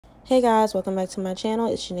Hey guys, welcome back to my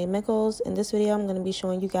channel. It's Janay Mickles. In this video, I'm going to be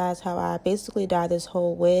showing you guys how I basically dyed this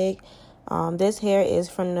whole wig. This hair is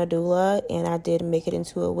from Nadula, and I did make it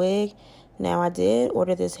into a wig. Now, I did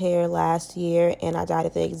order this hair last year, and I dyed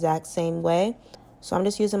it the exact same way. So I'm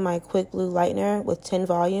just using my quick blue lightener with 10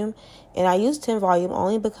 volume. And I use 10 volume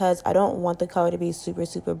only because I don't want the color to be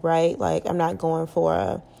super bright. Like, I'm not going for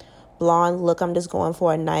a blonde look. I'm just going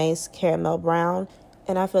for a nice caramel brown.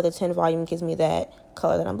 And I feel the 10 volume gives me that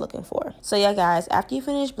color that I'm looking for. So yeah, guys, after you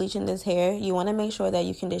finish bleaching this hair, you want to make sure that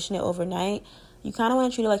you condition it overnight. You kind of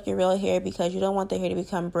want to treat it like your real hair because you don't want the hair to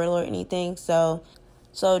become brittle or anything. So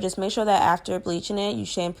just make sure that after bleaching it, you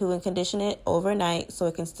shampoo and condition it overnight so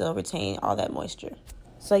it can still retain all that moisture.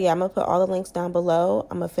 So yeah, I'm going to put all the links down below.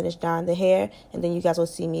 I'm going to finish dyeing the hair, and then you guys will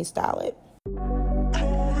see me style it.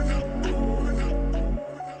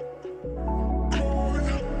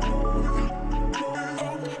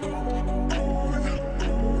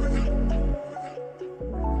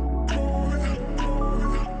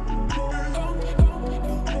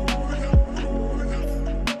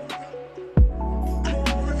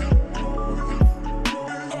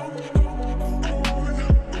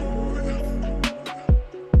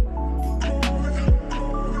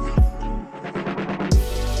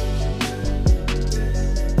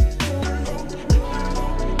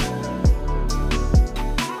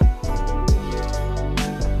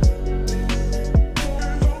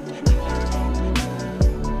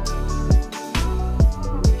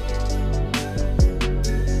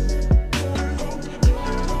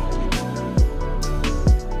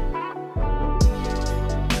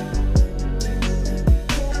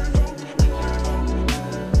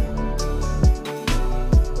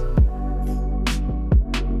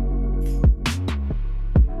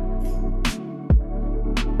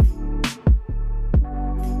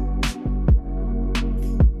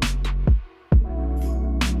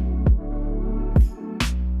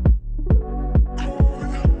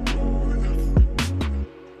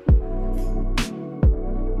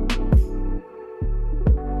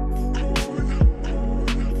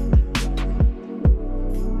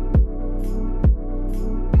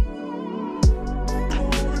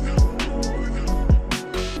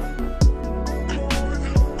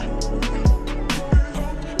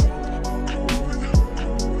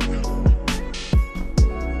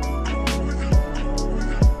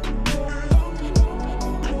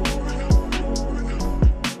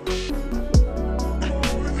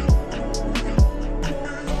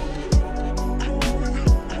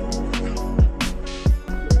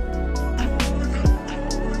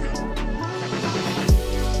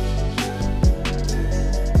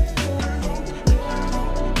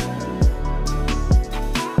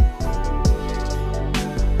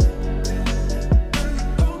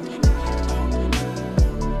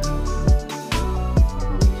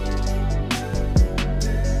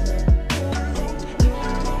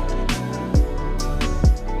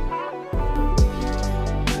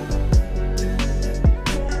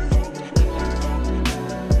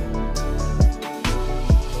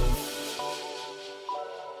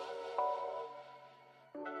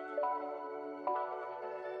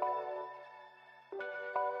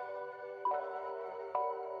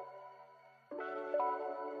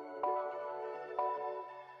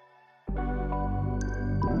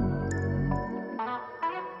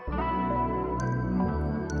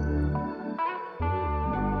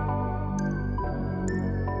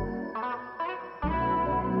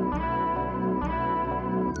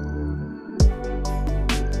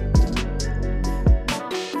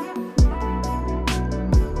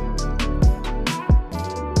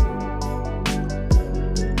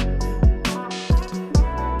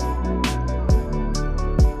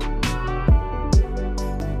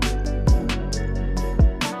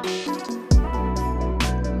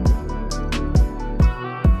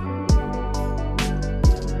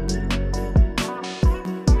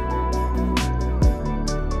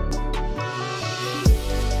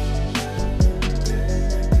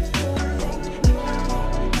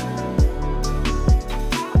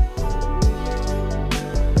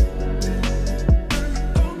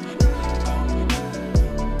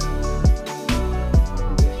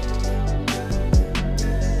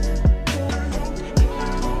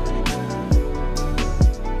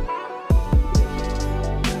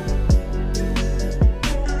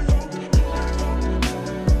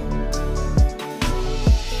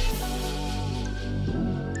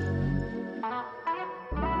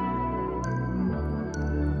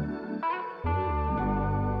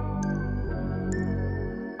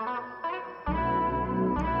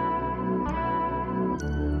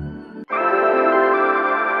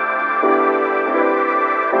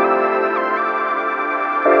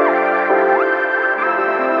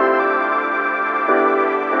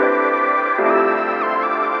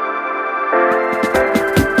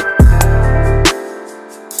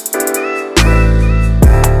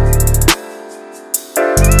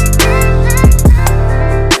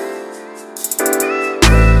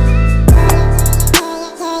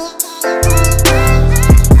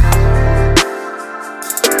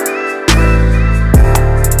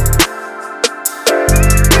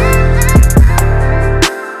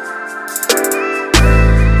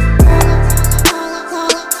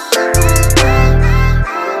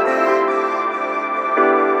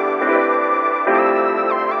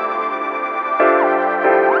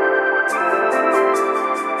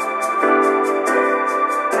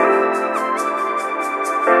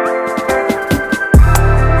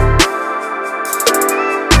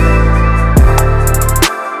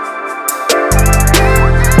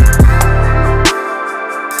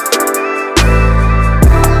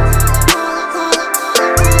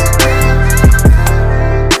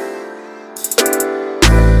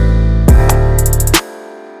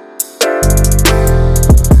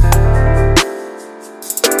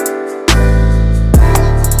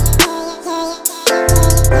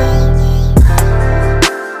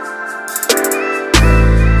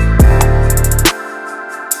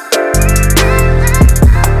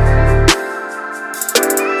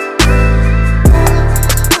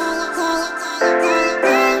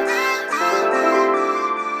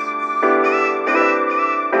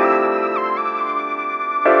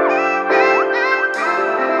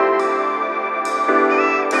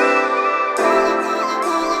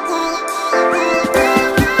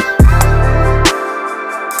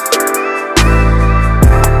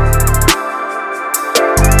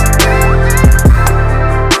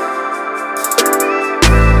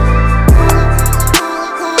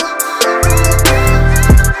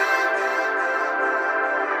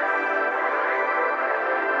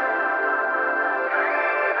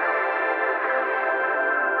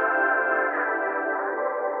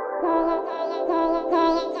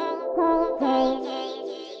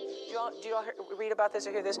 about this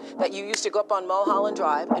or hear this, that you used to go up on Mulholland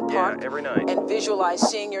Drive and park every night and visualize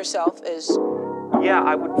seeing yourself as... Yeah,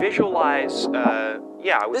 I would visualize,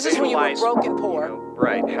 This is when you were broke and poor. You know,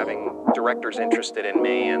 right, having directors interested in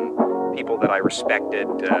me and people that I respected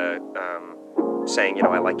saying, you know,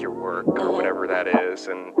 I like your work or whatever that is,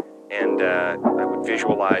 and I would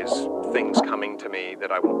visualize things coming to me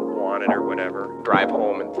that I wanted or whatever. Drive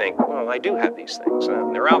home and think, well, I do have these things.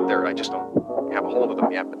 They're out there. I just don't have a hold of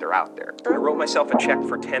them yet, but they're out there. I wrote myself a check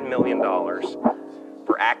for $10 million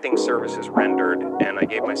for acting services rendered, and I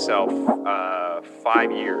gave myself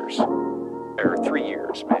 5 years, or 3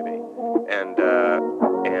 years maybe, and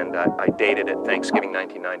I dated it Thanksgiving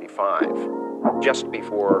 1995. Just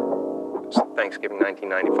before Thanksgiving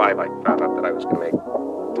 1995, I found out that I was going to make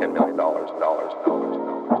 $10 million.